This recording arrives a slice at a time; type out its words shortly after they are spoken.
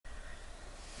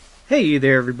Hey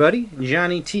there everybody,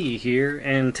 Johnny T here,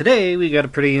 and today we got a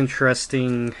pretty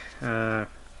interesting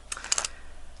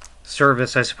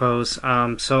service, I suppose.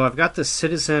 So I've got the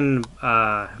Citizen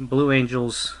Blue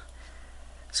Angels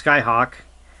Skyhawk.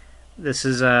 This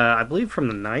is, I believe, from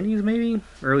the 90s maybe?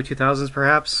 Early 2000s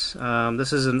perhaps.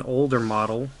 This is an older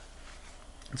model.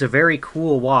 It's a very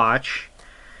cool watch.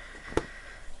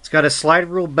 It's got a slide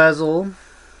rule bezel,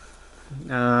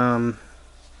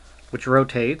 which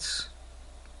rotates,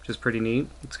 which is pretty neat.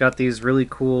 It's got these really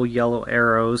cool yellow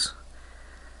arrows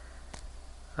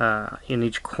in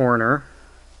each corner.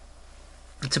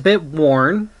 It's a bit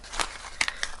worn,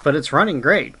 but it's running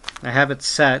great. I have it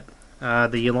set.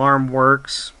 The alarm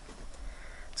works.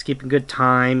 It's keeping good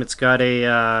time. It's got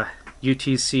a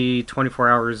UTC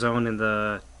 24-hour zone in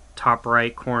the top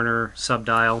right corner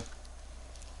sub-dial.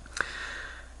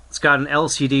 It's got an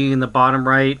LCD in the bottom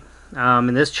right.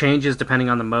 And this changes depending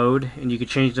on the mode, and you can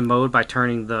change the mode by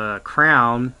turning the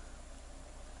crown.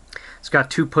 It's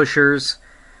got two pushers.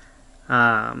 It's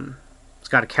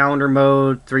got a calendar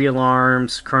mode, 3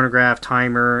 alarms, chronograph,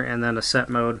 timer, and then a set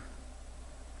mode.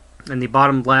 In the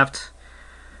bottom left,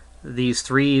 these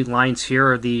 3 lines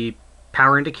here are the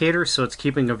power indicators, so it's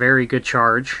keeping a very good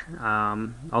charge.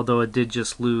 Although it did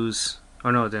just lose.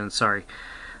 Oh no, it didn't. Sorry.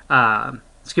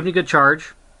 It's keeping a good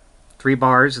charge. 3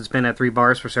 bars. It's been at 3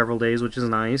 bars for several days, which is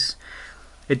nice.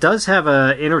 It does have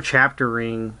a inner chapter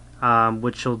ring,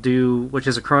 which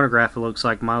is a chronograph. It looks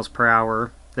like miles per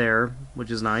hour there,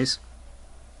 which is nice.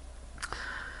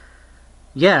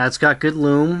 Yeah, it's got good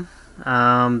lume.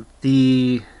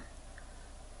 The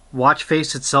watch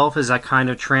face itself is that kind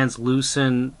of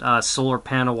translucent solar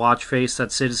panel watch face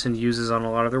that Citizen uses on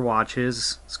a lot of their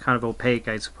watches. It's kind of opaque,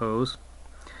 I suppose.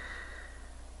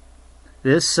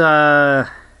 This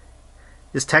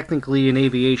is technically an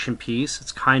aviation piece.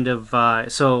 It's kind of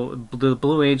so the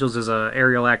Blue Angels is a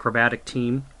aerial acrobatic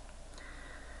team,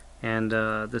 and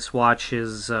this watch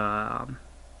is a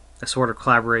sort of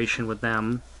collaboration with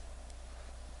them.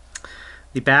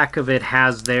 The back of it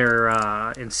has their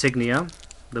insignia,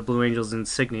 the Blue Angels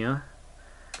insignia,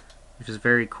 which is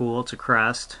very cool. It's a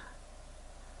crest.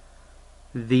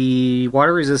 The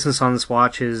water resistance on this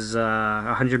watch is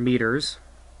 100 meters.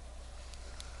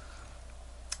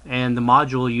 And the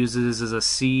module uses is a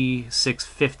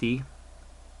C650.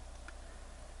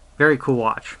 Very cool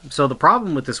watch. So the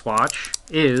problem with this watch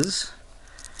is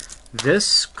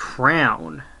this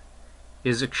crown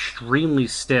is extremely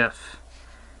stiff,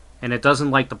 and it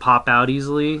doesn't like to pop out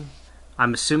easily.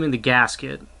 I'm assuming the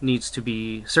gasket needs to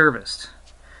be serviced.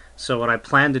 So what I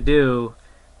plan to do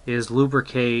is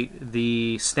lubricate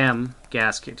the stem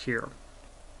gasket here,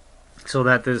 so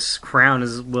that this crown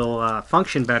will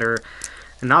function better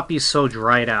and not be so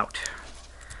dried out.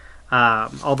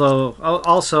 Although,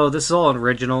 also, this is all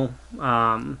original.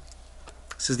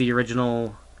 This is the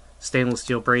original stainless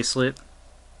steel bracelet.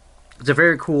 It's a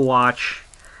very cool watch.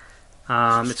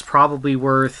 It's probably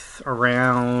worth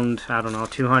around, I don't know,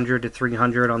 200 to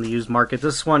 300 on the used market.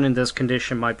 This one in this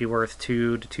condition might be worth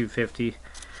 2 to 250.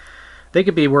 They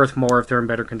could be worth more if they're in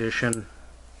better condition.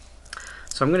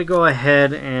 So I'm going to go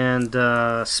ahead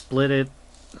and split it.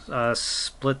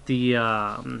 Split the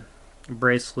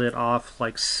bracelet off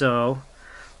like so.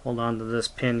 Hold on to this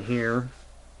pin here.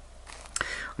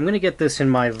 I'm going to get this in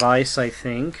my vise, I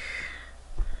think,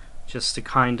 just to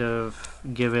kind of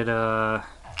give it a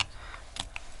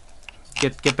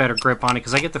get better grip on it,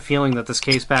 because I get the feeling that this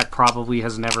case back probably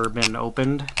has never been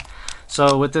opened.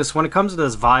 So with this, when it comes to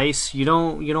this vise, you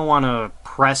don't want to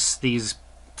press these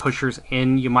pushers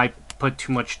in. You might put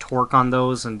too much torque on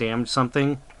those and damage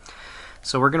something.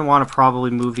 So we're going to want to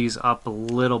probably move these up a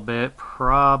little bit.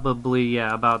 Probably,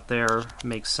 yeah, about there.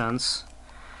 Makes sense.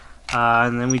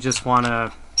 And then we just want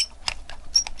to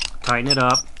tighten it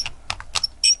up.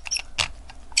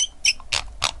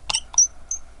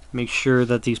 Make sure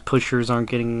that these pushers aren't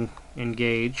getting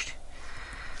engaged.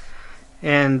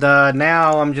 And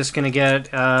now I'm just going to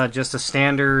get just a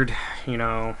standard,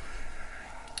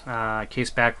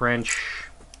 case back wrench.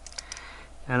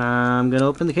 And I'm going to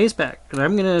open the case back. And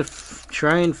I'm going to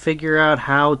try and figure out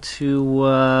how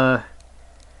to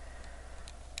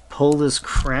pull this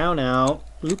crown out.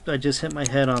 Oop, I just hit my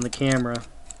head on the camera.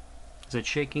 Is it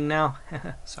shaking now?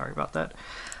 Sorry about that.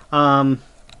 Oh,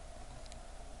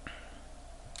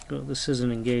 this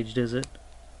isn't engaged, is it?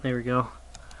 There we go.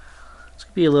 This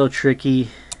could be a little tricky.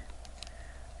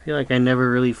 I feel like I never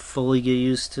really fully get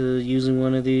used to using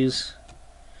one of these.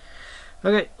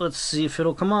 Okay, let's see if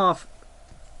it'll come off.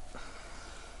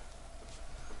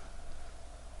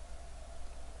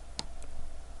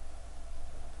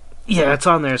 Yeah, it's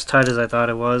on there as tight as I thought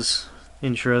it was.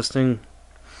 Interesting.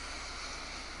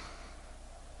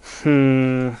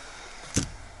 And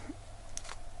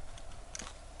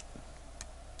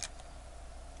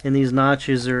these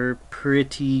notches are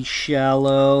pretty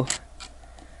shallow,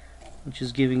 which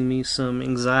is giving me some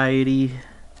anxiety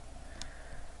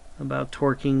about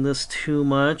torquing this too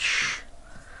much.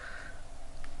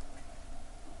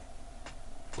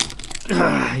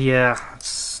 Yeah,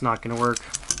 it's not gonna work.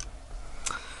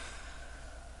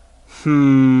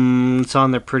 It's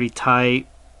on there pretty tight.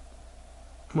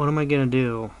 What am I gonna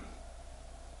do?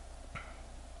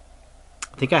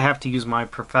 I think I have to use my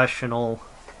professional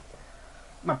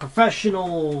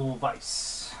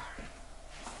vise.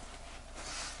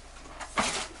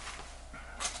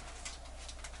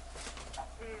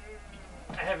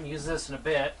 I haven't used this in a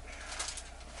bit,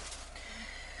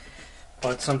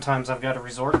 but sometimes I've got to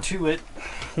resort to it.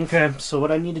 Okay, so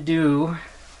what I need to do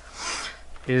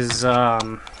is,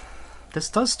 this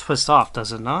does twist off,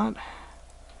 does it not?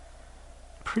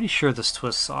 Pretty sure this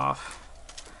twists off.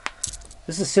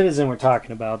 This is Citizen we're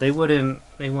talking about. They wouldn't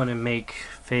make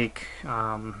fake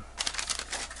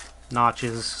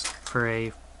notches for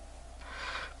a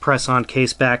press-on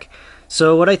case back.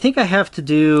 So what I think I have to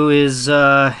do is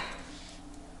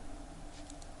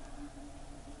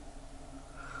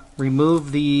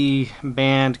remove the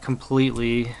band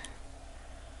completely.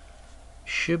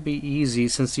 Should be easy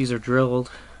since these are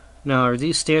drilled. Now, are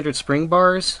these standard spring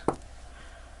bars?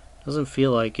 Doesn't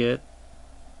feel like it.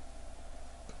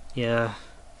 Yeah,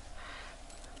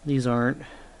 these aren't.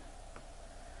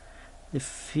 They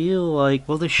feel like,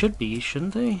 well, they should be,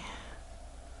 shouldn't they?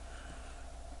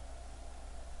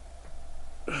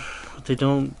 But they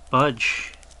don't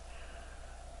budge.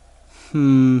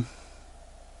 Hmm.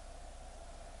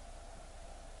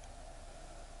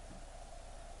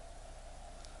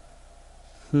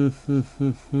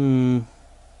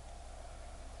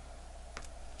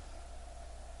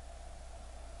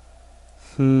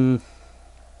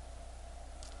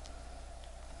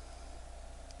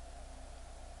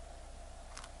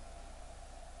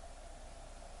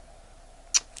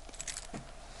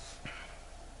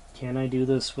 Can I do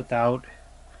this without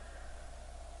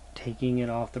taking it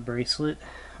off the bracelet,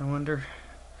 I wonder?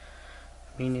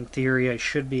 I mean, in theory, I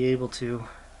should be able to.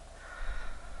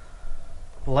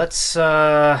 Let's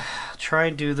try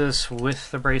and do this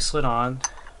with the bracelet on.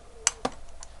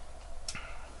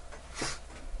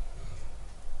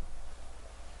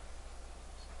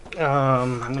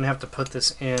 I'm going to have to put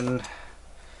this in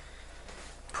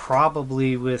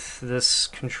probably with this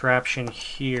contraption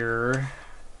here.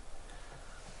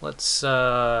 Let's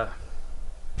Oop.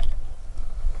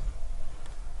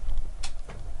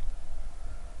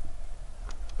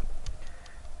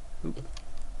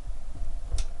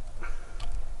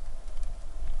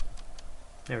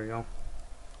 There we go.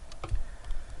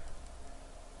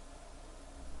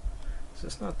 Is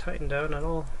this not tightened down at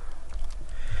all?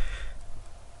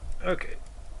 Okay.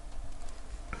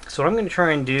 So what I'm going to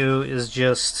try and do is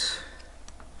just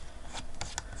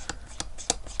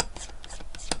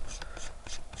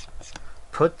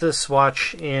put this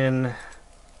watch in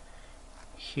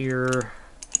here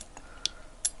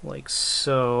like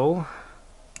so.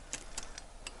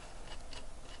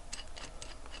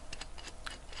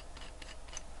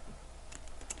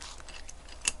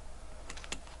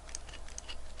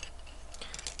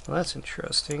 Well, that's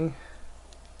interesting.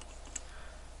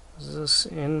 Is this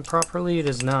in properly? It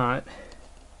is not.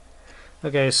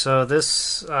 Okay, so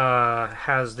this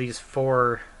has these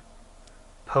 4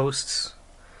 posts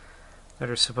that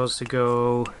are supposed to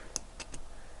go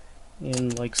in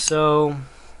like so.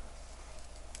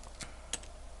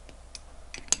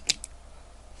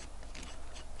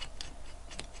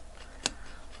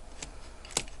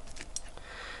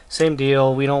 Same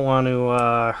deal, we don't want to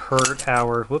hurt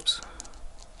our, whoops,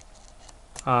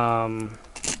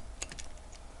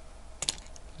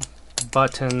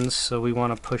 buttons, so we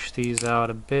want to push these out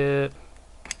a bit.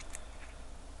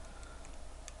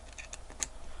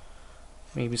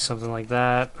 Maybe something like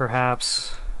that,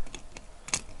 perhaps.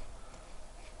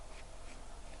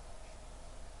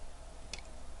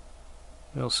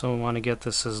 We also want to get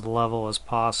this as level as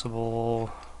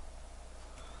possible.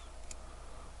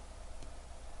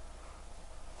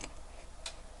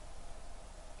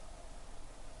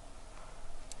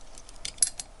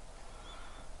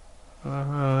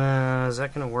 Is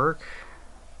that going to work?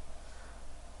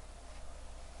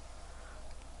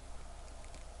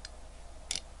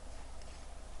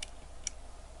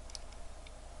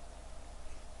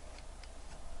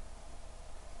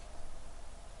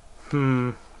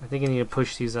 I think I need to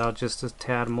push these out just a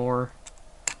tad more,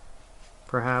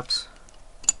 perhaps.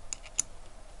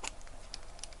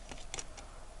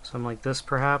 Something like this,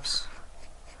 perhaps.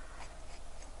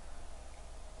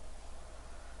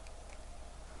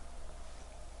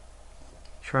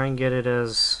 Try and get it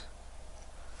as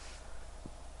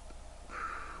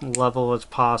level as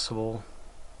possible.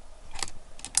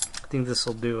 I think this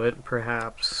will do it,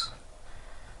 perhaps.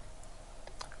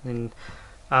 And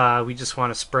we just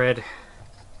want to spread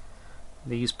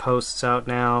these posts out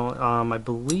now. I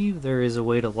believe there is a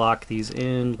way to lock these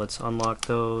in. Let's unlock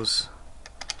those.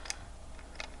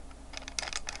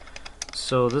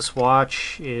 So this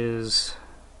watch is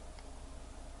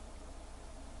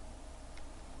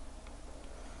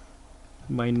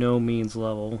by no means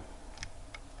level.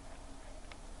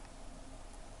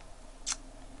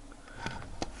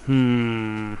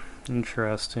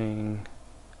 Interesting.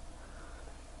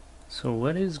 So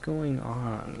what is going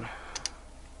on?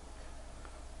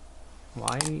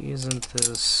 Why isn't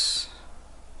this...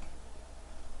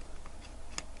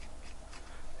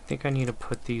 I think I need to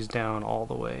put these down all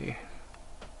the way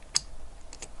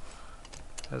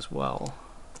as well.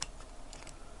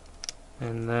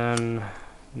 And then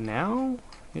now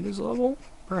it is level,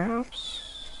 perhaps?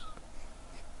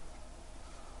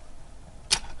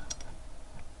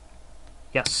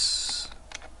 Yes.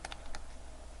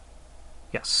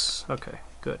 Yes. Okay,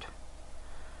 good.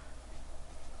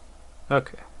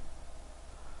 Okay.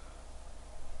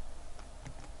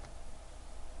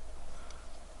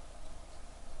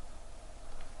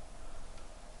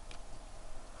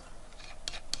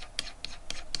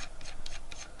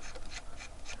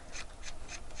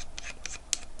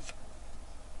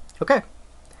 Okay.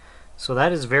 So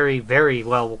that is very, very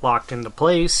well locked into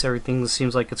place. Everything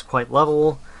seems like it's quite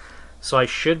level. So I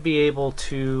should be able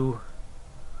to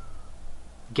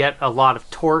get a lot of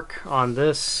torque on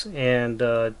this,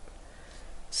 and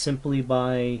simply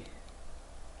by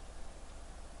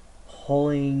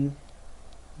pulling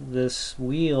this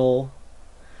wheel,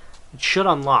 it should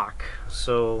unlock.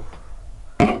 So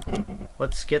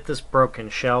let's get this broken,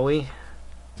 shall we?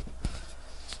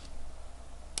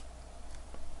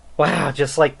 Wow,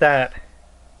 just like that.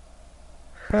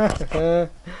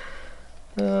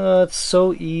 It's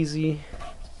so easy.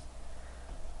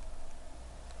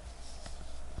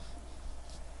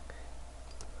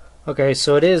 Okay,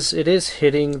 so it is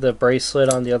hitting the bracelet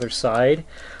on the other side,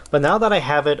 but now that I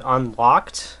have it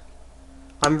unlocked,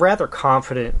 I'm rather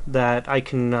confident that I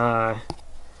can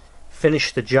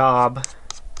finish the job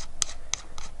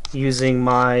using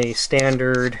my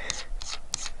standard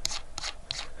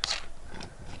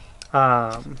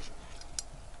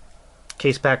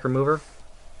case pack remover,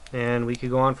 and we could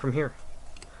go on from here.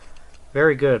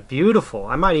 Very good. Beautiful.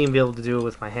 I might even be able to do it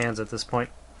with my hands at this point.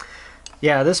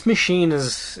 Yeah, this machine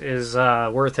is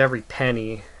worth every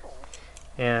penny.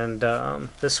 And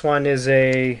this one is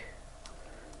a, I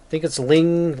think it's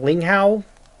Linghao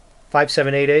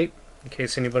 5788, in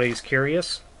case anybody's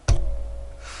curious.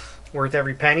 Worth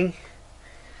every penny.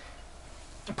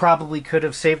 Probably could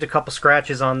have saved a couple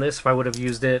scratches on this if I would have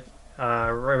used it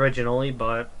originally,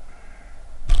 but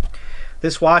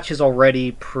this watch is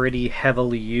already pretty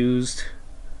heavily used,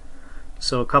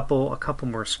 so a couple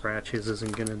more scratches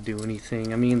isn't gonna do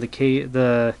anything. I mean,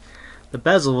 the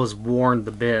bezel was worn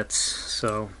to bits,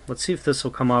 so let's see if this will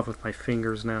come off with my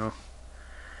fingers now.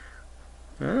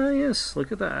 Yes,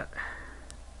 look at that.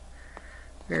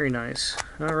 Very nice.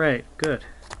 All right, good,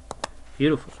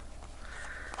 beautiful.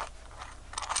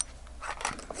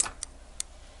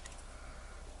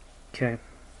 Okay.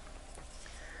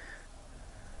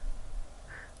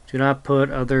 Do not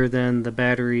put other than the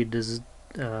battery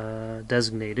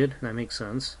designated. That makes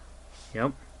sense.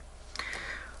 Yep.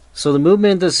 So the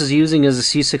movement this is using is a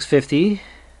C650,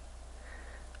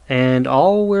 and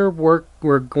all we're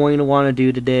going to want to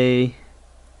do today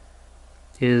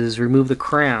is remove the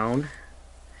crown,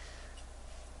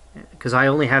 because I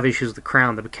only have issues with the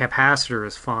crown. The capacitor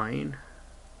is fine.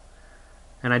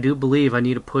 And I do believe I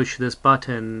need to push this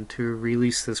button to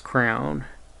release this crown.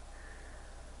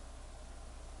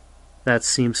 That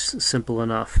seems simple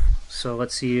enough. So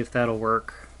let's see if that'll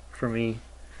work for me.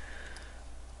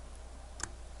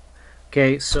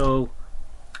 Okay, so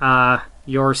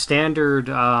your standard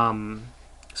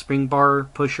spring bar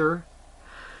pusher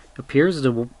appears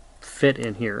to fit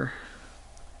in here.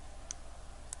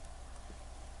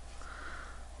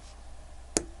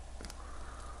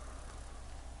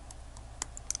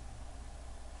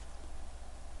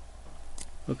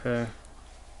 Okay.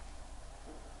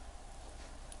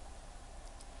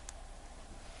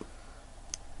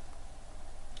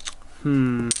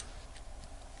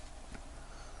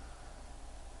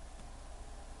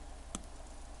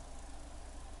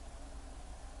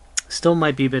 Still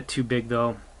might be a bit too big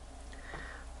though.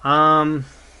 I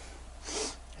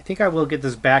think I will get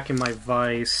this back in my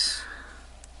vise.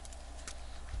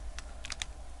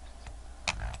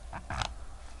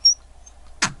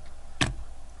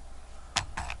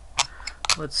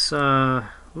 let's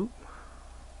oop.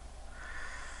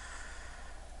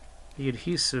 The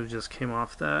adhesive just came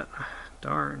off that.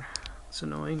 Darn, it's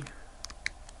annoying.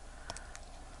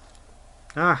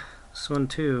 Ah, this one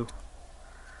too.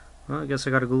 Well, I guess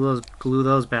I gotta glue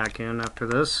those back in after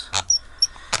this.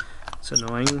 It's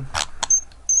annoying.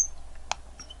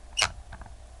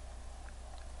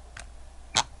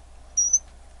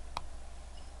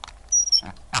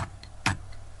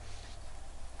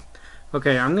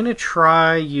 Okay, I'm gonna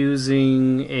try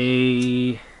using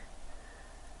a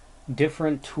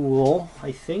different tool.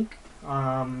 I think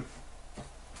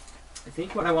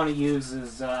what I want to use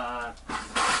is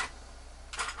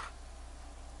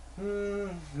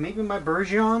maybe my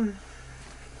Bourgeon.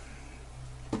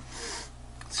 Let's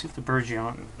see if the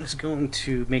Bourgeon is going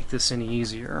to make this any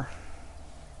easier.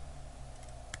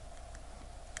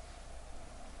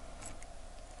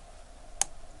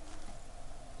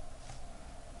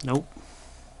 Nope.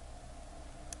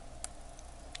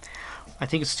 I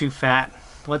think it's too fat.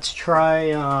 Let's try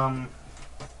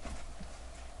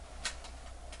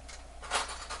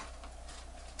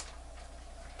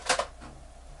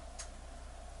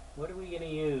what are we gonna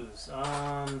use?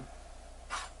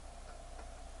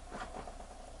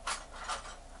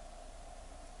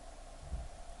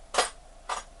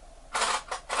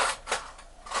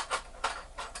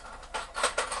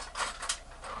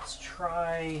 Let's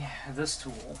try this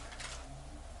tool.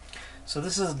 So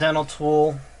this is a dental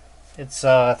tool. It's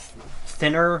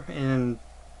thinner than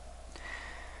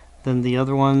the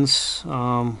other ones.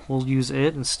 We'll use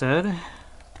it instead.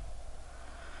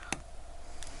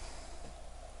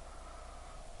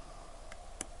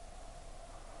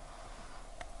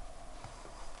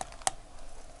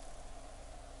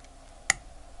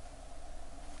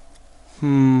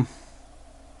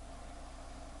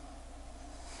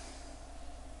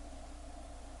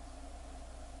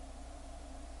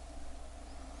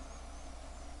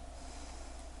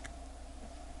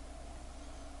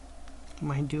 Am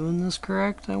I doing this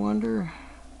correct, I wonder?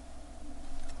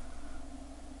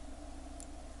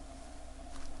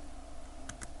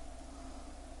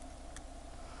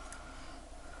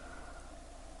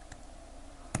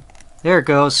 There it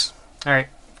goes. Alright,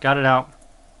 got it out.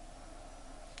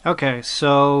 Okay,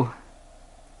 so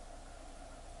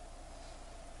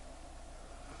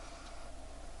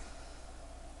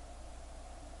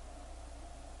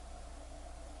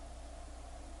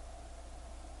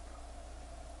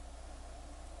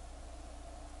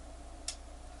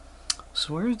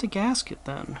where's the gasket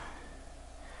then?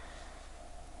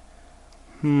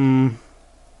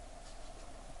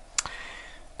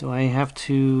 Do I have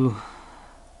to...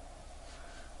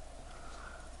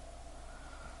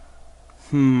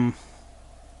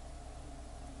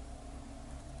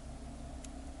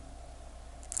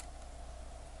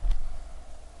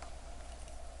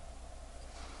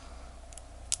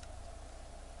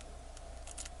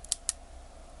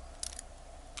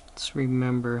 Let's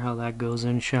remember how that goes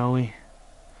in, shall we?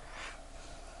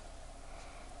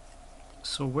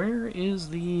 So where is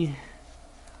the...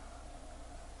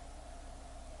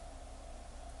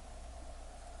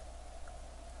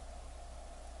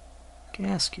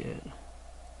 gasket?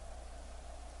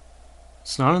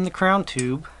 It's not in the crown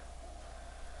tube.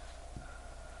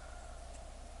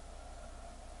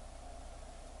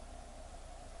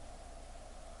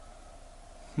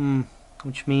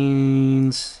 Which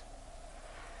means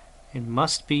it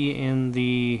must be in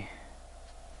the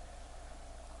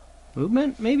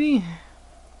movement, maybe?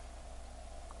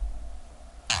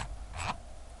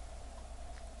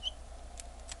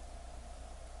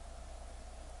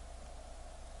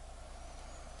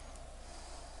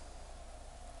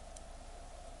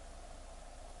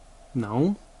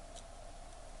 No.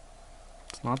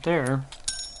 It's not there.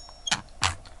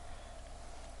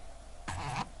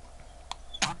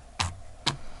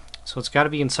 So it's got to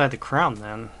be inside the crown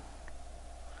then.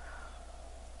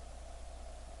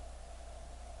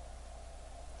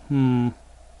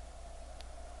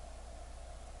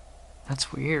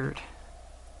 That's weird.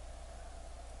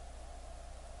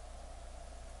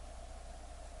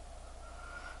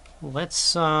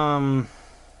 Let's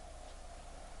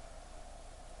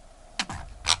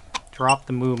drop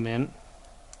the movement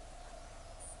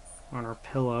on our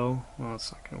pillow. Well,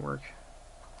 it's not going to work.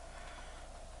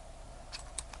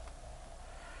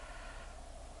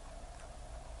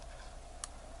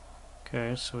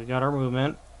 Okay, so we got our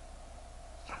movement.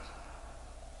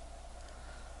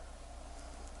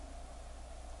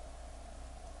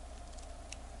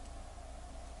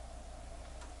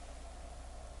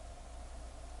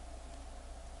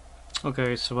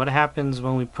 Okay, so what happens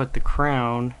when we put the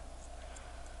crown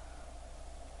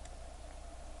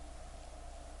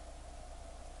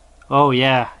Oh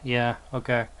yeah, yeah,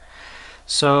 okay.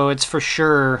 So it's for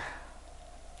sure,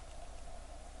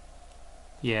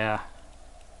 yeah.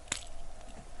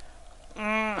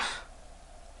 God,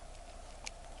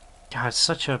 it's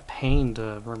such a pain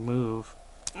to remove.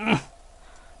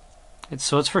 It's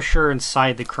for sure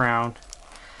inside the crown.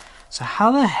 So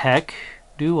how the heck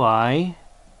do I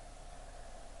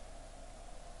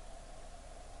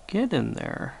get in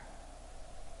there?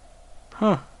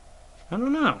 Huh, I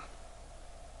don't know.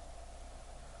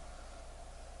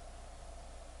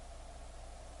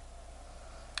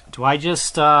 Do I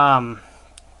just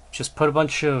put a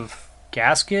bunch of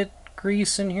gasket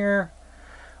grease in here?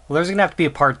 Well, there's gonna have to be a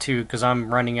part 2 because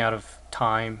I'm running out of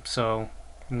time, so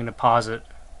I'm gonna pause it.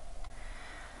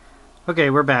 Okay,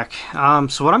 we're back.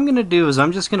 So what I'm gonna do is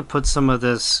I'm just gonna put some of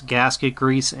this gasket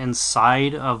grease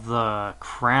inside of the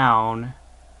crown,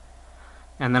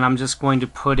 and then I'm just going to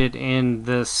put it in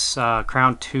this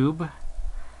crown tube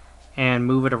and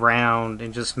move it around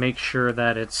and just make sure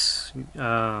that it's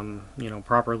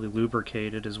properly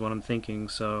lubricated is what I'm thinking.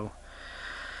 So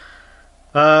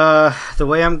the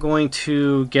way I'm going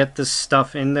to get this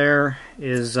stuff in there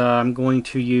is I'm going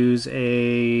to use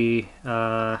a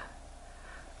I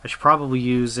should probably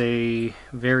use a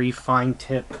very fine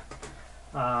tip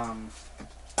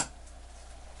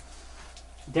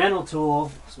dental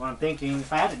tool is what I'm thinking.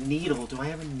 If I had a needle, do I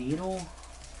have a needle?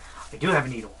 I do have a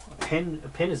needle. A pin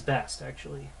is best,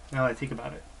 actually. Now that I think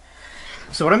about it.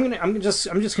 So what I'm just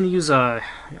gonna use a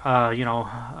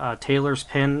Taylor's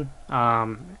pin,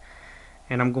 and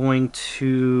I'm going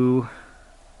to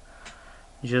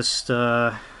just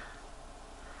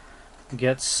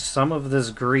get some of this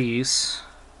grease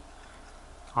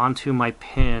onto my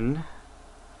pin.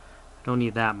 Don't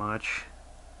need that much.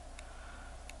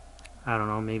 I don't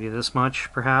know, maybe this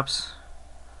much, perhaps.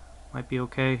 Might be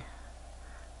okay.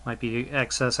 Might be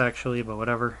excess actually, but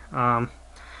whatever.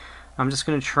 I'm just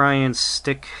going to try and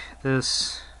stick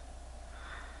this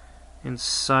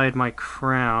inside my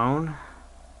crown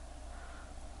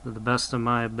to the best of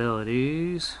my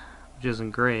abilities, which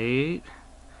isn't great.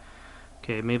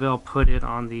 Okay, maybe I'll put it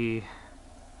on the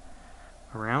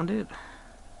around it,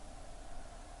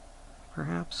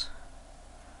 perhaps.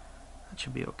 That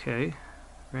should be okay,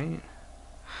 right?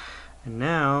 And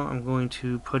now I'm going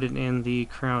to put it in the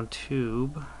crown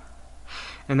tube.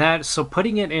 And so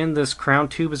putting it in this crown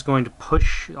tube is going to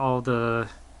push all the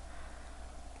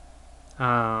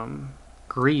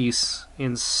grease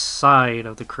inside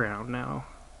of the crown now.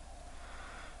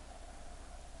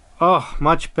 Oh,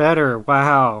 much better.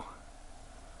 Wow.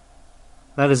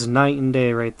 That is night and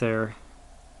day right there.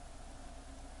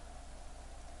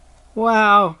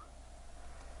 Wow.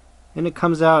 And it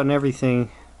comes out and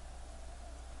everything.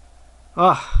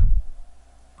 Oh,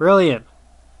 brilliant.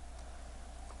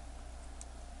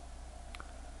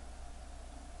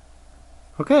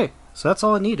 Okay, so that's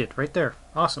all I needed right there.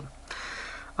 Awesome.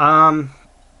 I'm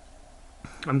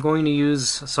going to use,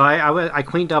 so I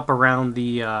cleaned up around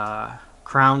the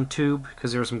crown tube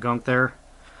because there was some gunk there.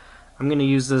 I'm going to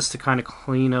use this to kind of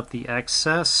clean up the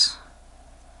excess.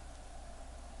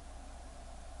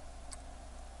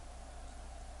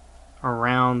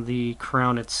 Around the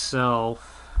crown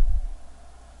itself.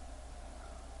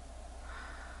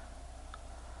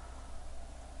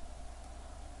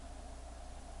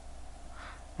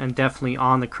 And definitely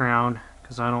on the crown,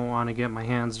 because I don't want to get my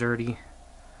hands dirty.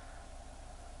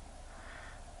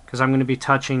 Because I'm going to be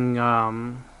touching,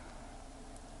 well,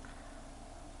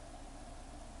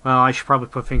 I should probably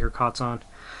put finger cots on.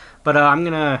 But I'm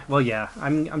going to, well, yeah,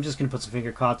 I'm just going to put some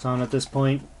finger cots on at this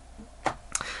point.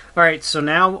 Alright, so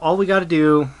now all we got to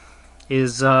do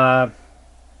is, that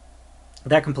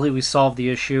completely solved the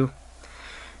issue.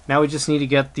 Now we just need to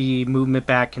get the movement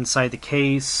back inside the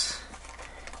case.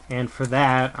 And for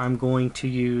that, I'm going to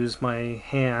use my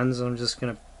hands. I'm just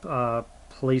going to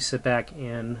place it back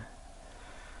in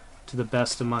to the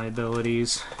best of my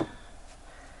abilities,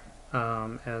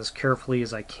 as carefully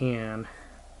as I can,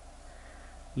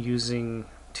 using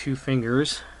 2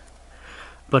 fingers.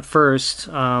 But first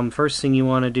thing you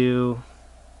want to do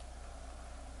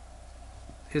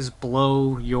is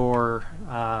blow your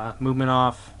movement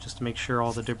off, just to make sure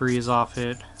all the debris is off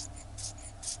it.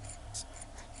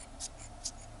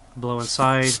 Blow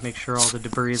inside, make sure all the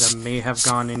debris that may have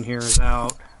gone in here is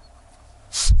out.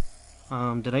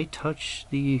 Did I touch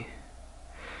the...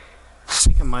 I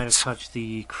think I might have touched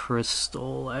the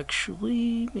crystal,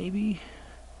 actually, maybe?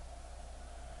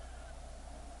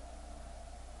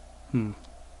 I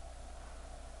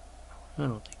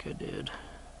don't think I did.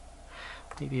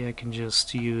 Maybe I can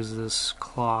just use this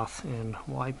cloth and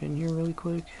wipe in here really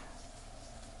quick.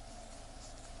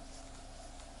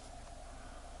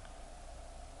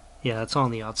 Yeah, it's on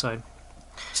the outside.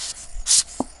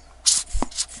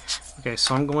 Okay,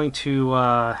 so I'm going to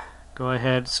go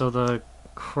ahead. So the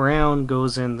crown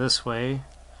goes in this way.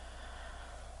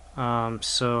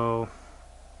 So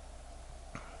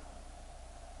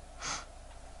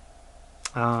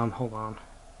hold on.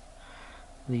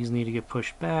 These need to get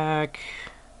pushed back.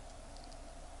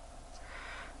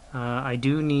 I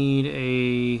do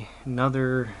need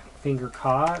another finger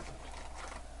caught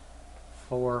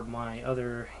for my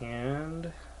other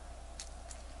hand,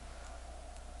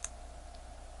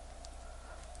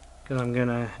 because I'm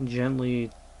gonna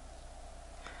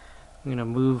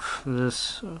move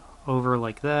this over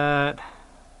like that.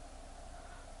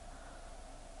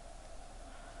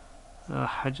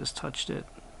 I just touched it.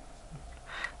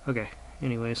 Okay,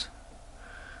 anyways,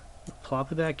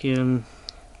 plop it back in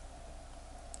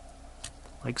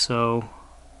like so.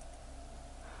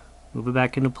 Move it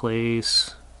back into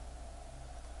place.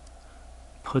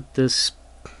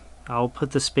 I'll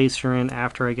put the spacer in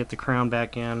after I get the crown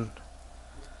back in.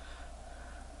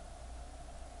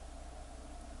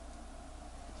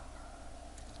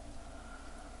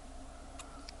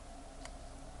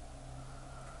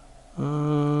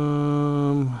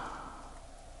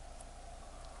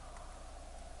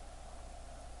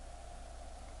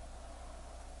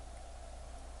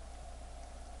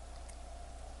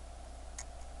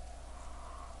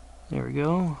 There we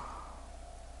go.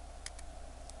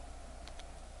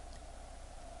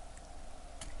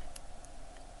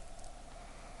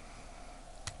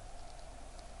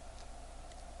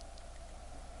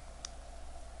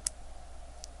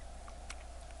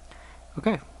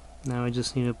 Okay, now I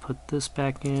just need to put this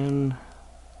back in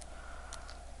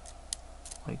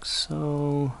like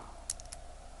so.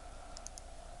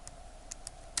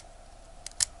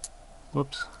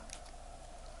 Whoops.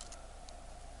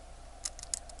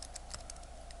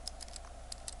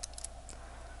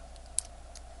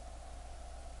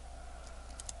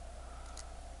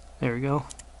 There we go.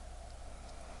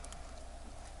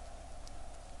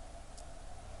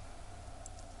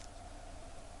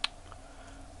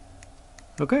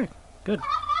 Okay, good.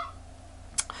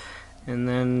 And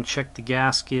then check the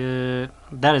gasket.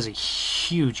 That is a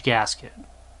huge gasket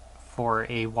for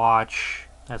a watch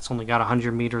that's only got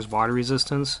 100 meters water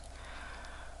resistance.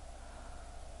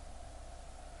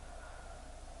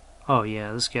 Oh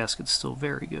yeah, this gasket's still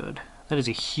very good. That is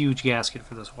a huge gasket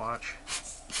for this watch.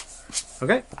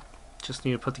 Okay, just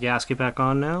need to put the gasket back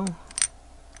on now.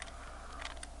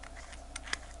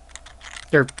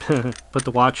 Or put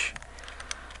the watch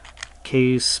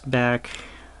case back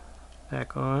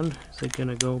on. Is it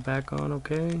gonna go back on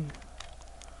okay?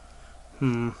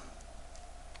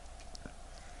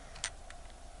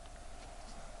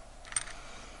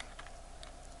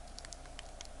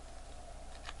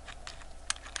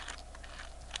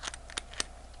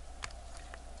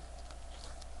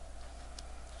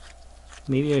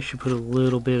 Maybe I should put a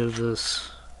little bit of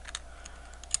this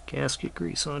gasket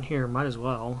grease on here. Might as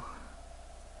well,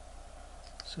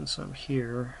 since I'm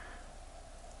here.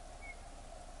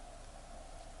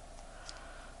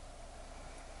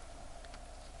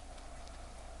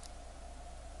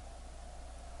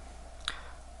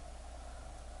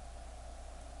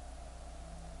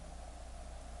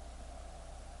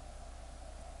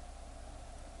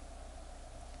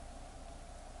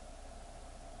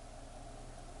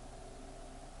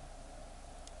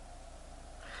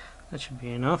 That should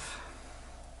be enough.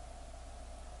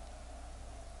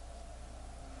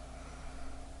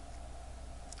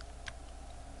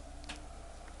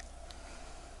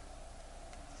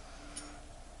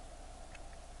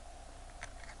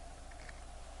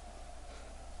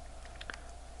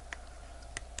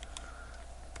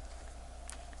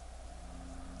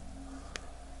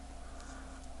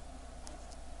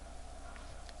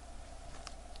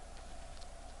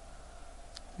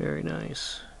 Very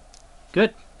nice.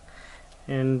 Good.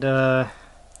 And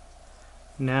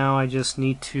now I just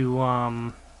need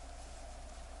to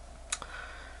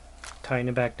tighten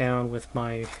it back down with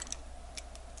my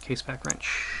case back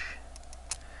wrench.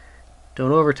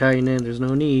 Don't over tighten it, there's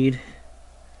no need.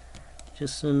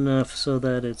 Just enough so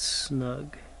that it's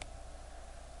snug.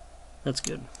 That's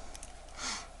good.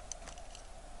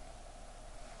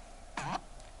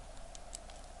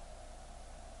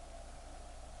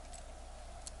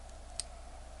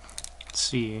 Let's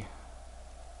see.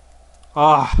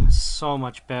 Oh, so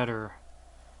much better.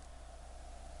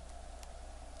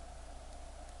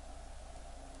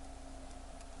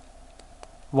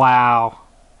 Wow.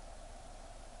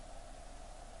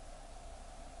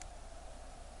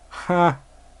 Huh.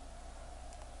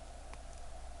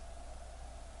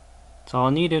 That's all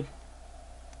I needed.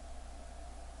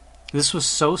 This was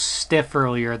so stiff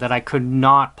earlier that I could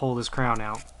not pull this crown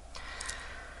out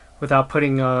without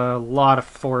putting a lot of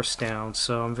force down,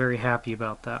 so I'm very happy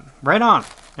about that. Right on.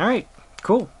 Alright,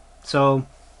 cool. So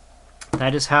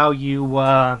that is how you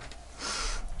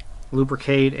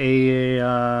lubricate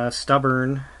a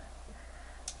stubborn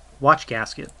watch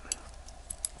gasket.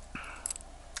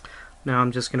 Now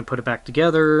I'm just going to put it back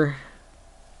together,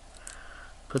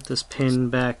 put this pin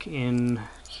back in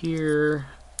here.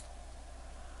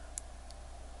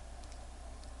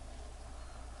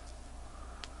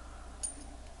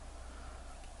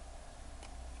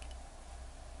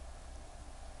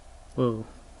 Whoa,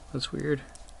 that's weird.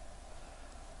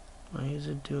 Why is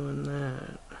it doing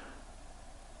that?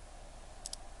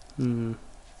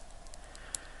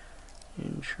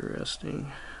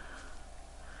 Interesting.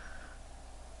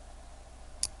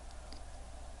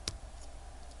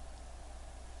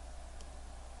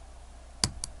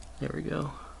 There we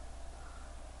go.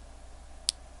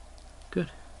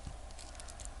 Good.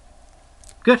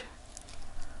 Good.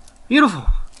 Beautiful.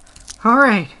 All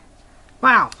right.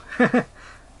 Wow.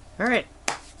 All right.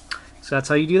 So that's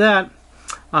how you do that.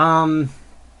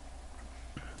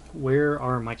 Where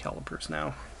are my calipers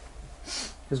now?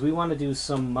 Because we want to do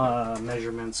some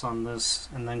measurements on this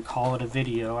and then call it a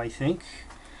video, I think.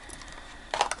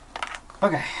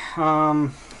 Okay.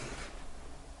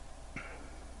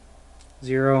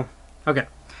 0. Okay.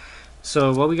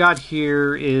 So what we got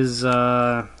here is it's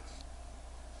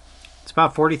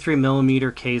about 43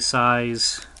 millimeter case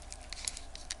size.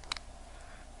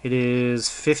 It is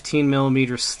 15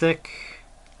 millimeters thick,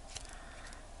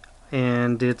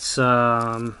 and it's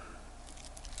the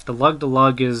lug to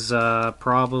lug is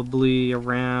probably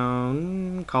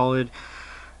around call it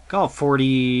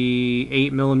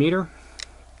 48 millimeter.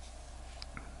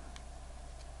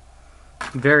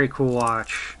 Very cool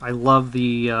watch. I love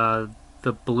the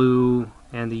blue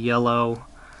and the yellow.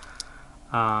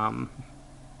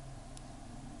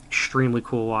 Extremely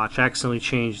cool watch. I accidentally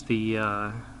changed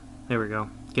the there we go.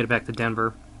 Get it back to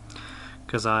Denver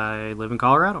because I live in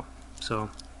Colorado. So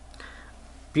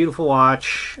beautiful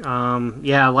watch.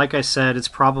 Yeah, like I said, it's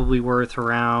probably worth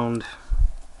around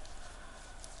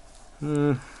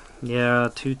yeah,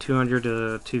 200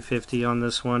 to 250 on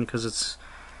this one because it's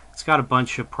got a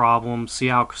bunch of problems. See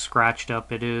how scratched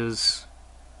up it is.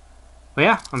 But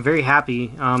yeah, I'm very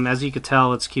happy. As you could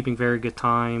tell, it's keeping very good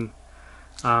time.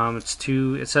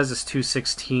 It says it's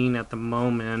 2:16 at the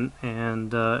moment,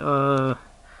 and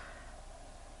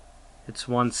it's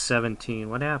 1:17.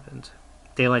 What happened?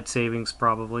 Daylight savings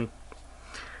probably.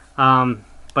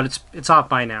 But it's off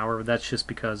by an hour. That's just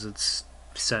because it's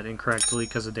set incorrectly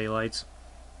because of daylights.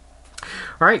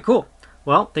 All right, cool.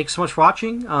 Well, thanks so much for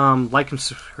watching. Like and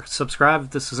subscribe if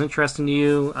this is interesting to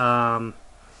you.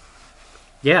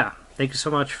 Yeah, thank you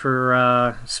so much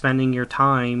for spending your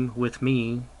time with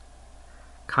me,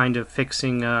 kind of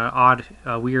fixing a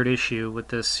weird issue with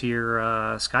this here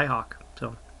Skyhawk.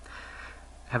 So,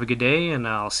 have a good day, and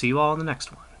I'll see you all in the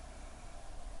next one.